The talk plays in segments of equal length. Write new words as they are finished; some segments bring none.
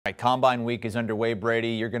Right, Combine week is underway,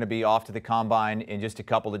 Brady. You're going to be off to the Combine in just a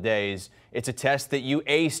couple of days. It's a test that you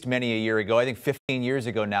aced many a year ago. I think 15 years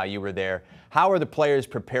ago now you were there. How are the players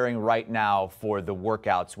preparing right now for the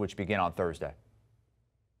workouts which begin on Thursday?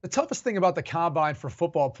 The toughest thing about the Combine for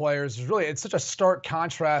football players is really it's such a stark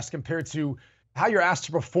contrast compared to how you're asked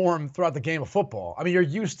to perform throughout the game of football. I mean, you're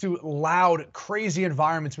used to loud, crazy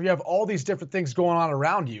environments where you have all these different things going on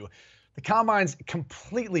around you. The Combine's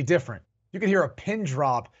completely different. You can hear a pin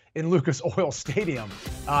drop in Lucas Oil Stadium.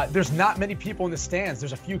 There's not many people in the stands.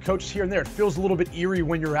 There's a few coaches here and there. It feels a little bit eerie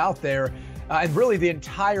when you're out there. And really the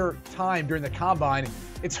entire time during the Combine,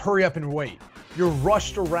 it's hurry up and wait. You're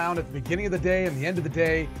rushed around at the beginning of the day and the end of the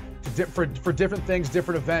day for different things,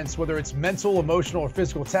 different events, whether it's mental, emotional, or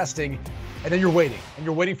physical testing. And then you're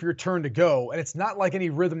waiting for your turn to go. And it's not like any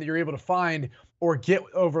rhythm that you're able to find or get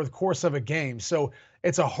over the course of a game. So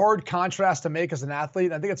it's a hard contrast to make as an athlete.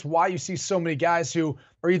 And I think it's why you see so many guys who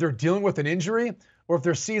are either dealing with an injury or if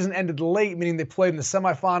their season ended late, meaning they played in the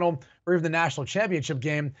semifinal or even the national championship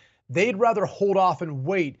game, they'd rather hold off and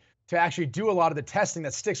wait to actually do a lot of the testing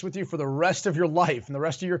that sticks with you for the rest of your life and the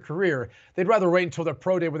rest of your career. They'd rather wait until their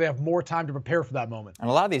pro day where they have more time to prepare for that moment. And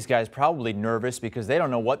a lot of these guys probably nervous because they don't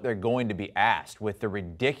know what they're going to be asked with the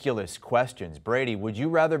ridiculous questions. Brady, would you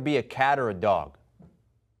rather be a cat or a dog?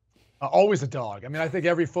 Always a dog. I mean, I think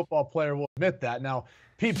every football player will admit that. Now,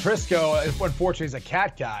 Pete Prisco, unfortunately, is a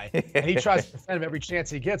cat guy, and he tries to defend him every chance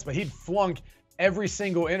he gets, but he'd flunk every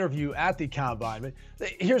single interview at the Combine. But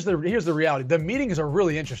here's the reality. The meetings are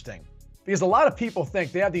really interesting because a lot of people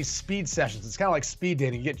think they have these speed sessions. It's kind of like speed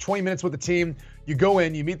dating. You get 20 minutes with the team. You go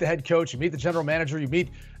in, you meet the head coach, you meet the general manager, you meet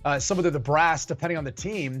some of the brass, depending on the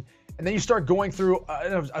team. And then you start going through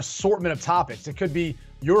an assortment of topics. It could be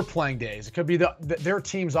your playing days. It could be their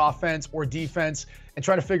team's offense or defense and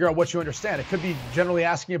trying to figure out what you understand. It could be generally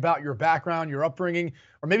asking about your background, your upbringing,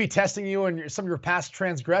 or maybe testing you and some of your past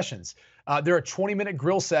transgressions. They're a 20-minute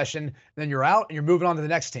grill session, and then you're out and you're moving on to the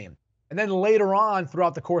next team. And then later on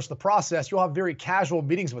throughout the course of the process, you'll have very casual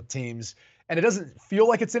meetings with teams. And it doesn't feel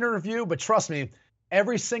like it's an interview, but trust me,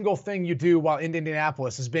 every single thing you do while in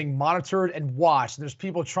Indianapolis is being monitored and watched. And there's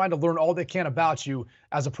people trying to learn all they can about you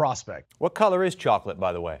as a prospect. What color is chocolate,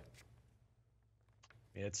 by the way?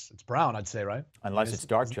 It's brown, I'd say, right? Unless it's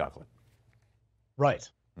dark chocolate. Right.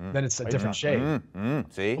 Then it's a different shade.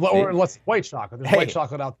 See? Or unless it's white chocolate. There's white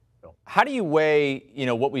chocolate out there. How do you weigh,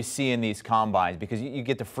 what we see in these combines? Because you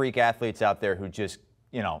get the freak athletes out there who just,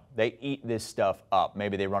 they eat this stuff up.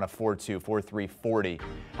 Maybe they run a 4.2, 4.3, 40.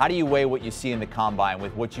 How do you weigh what you see in the combine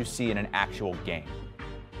with what you see in an actual game?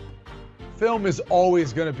 Film is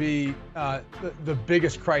always going to be the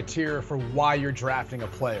biggest criteria for why you're drafting a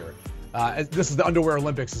player. This is the underwear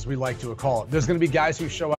Olympics, as we like to call it. There's going to be guys who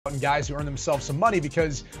show out and guys who earn themselves some money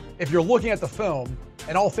because if you're looking at the film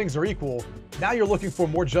and all things are equal, now you're looking for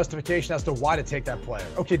more justification as to why to take that player.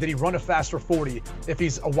 Okay, did he run a faster 40 if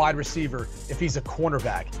he's a wide receiver, if he's a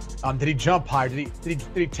cornerback? Did he jump higher? Did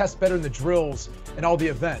he test better in the drills and all the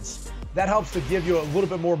events? That helps to give you a little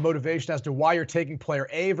bit more motivation as to why you're taking player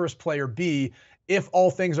A versus player B if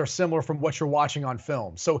all things are similar from what you're watching on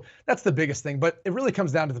film. So that's the biggest thing, but it really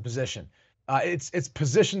comes down to the position. It's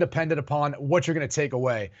position dependent upon what you're going to take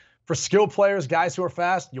away. For skilled players, guys who are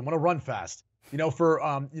fast, you want to run fast.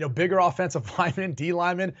 For bigger offensive linemen, D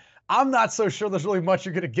linemen, I'm not so sure there's really much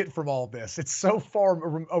you're going to get from all of this. It's so far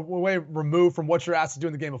away removed from what you're asked to do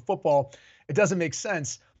in the game of football. It doesn't make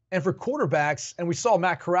sense. And for quarterbacks, and we saw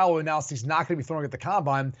Matt Corral announce he's not going to be throwing at the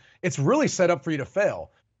Combine, it's really set up for you to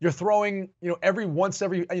fail. You're throwing, every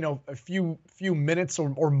a few minutes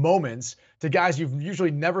or moments to guys you've usually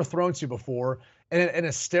never thrown to before in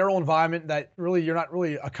a sterile environment that really you're not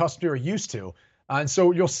really accustomed to or used to. And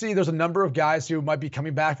so you'll see there's a number of guys who might be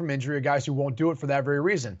coming back from injury, or guys who won't do it for that very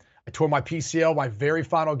reason. I tore my PCL my very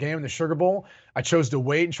final game in the Sugar Bowl. I chose to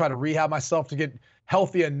wait and try to rehab myself to get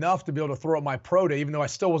healthy enough to be able to throw up my pro day, even though I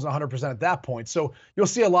still wasn't 100% at that point. So you'll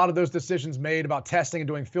see a lot of those decisions made about testing and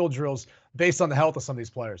doing field drills based on the health of some of these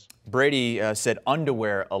players. Brady said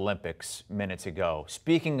underwear Olympics minutes ago.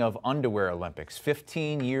 Speaking of underwear Olympics,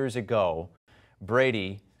 15 years ago,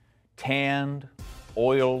 Brady tanned,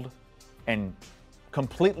 oiled, and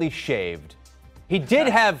completely shaved. He did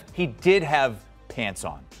have pants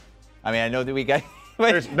on. I mean, I know that we got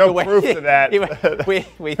there's no proof to that.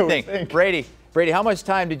 we think. Brady, how much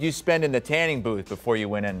time did you spend in the tanning booth before you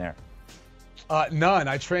went in there? None.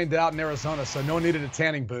 I trained out in Arizona, so no one needed a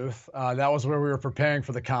tanning booth. That was where we were preparing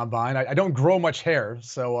for the Combine. I don't grow much hair,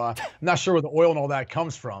 so I'm not sure where the oil and all that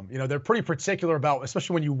comes from. They're pretty particular about,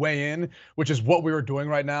 especially when you weigh in, which is what we were doing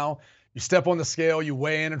right now. You step on the scale, you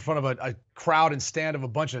weigh in front of a crowd and stand of a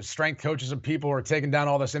bunch of strength coaches and people who are taking down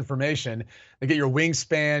all this information. They get your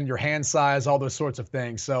wingspan, your hand size, all those sorts of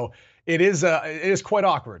things. So it is quite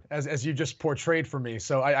awkward, as you just portrayed for me.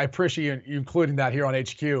 So I appreciate you including that here on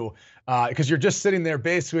HQ, because you're just sitting there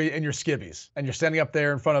basically in your skivvies, and you're standing up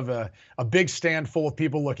there in front of a big stand full of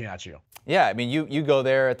people looking at you. Yeah, I mean, you go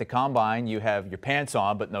there at the Combine, you have your pants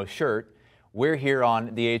on but no shirt. We're here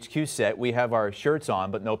on the HQ set. We have our shirts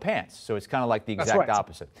on but no pants. So it's kind of like the exact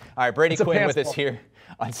opposite. All right, Brady Quinn with us here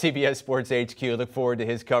on CBS Sports HQ. Look forward to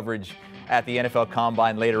his coverage at the NFL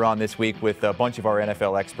Combine later on this week with a bunch of our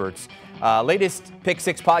NFL experts. Latest Pick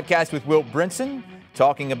Six podcast with Wilt Brinson,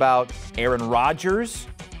 talking about Aaron Rodgers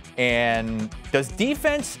and does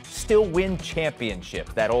defense still win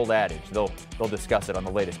championships? That old adage. They'll discuss it on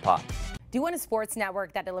the latest pod. Do you want a sports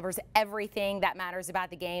network that delivers everything that matters about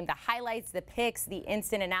the game? The highlights, the picks, the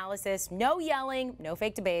instant analysis, no yelling, no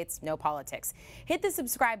fake debates, no politics. Hit the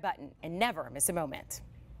subscribe button and never miss a moment.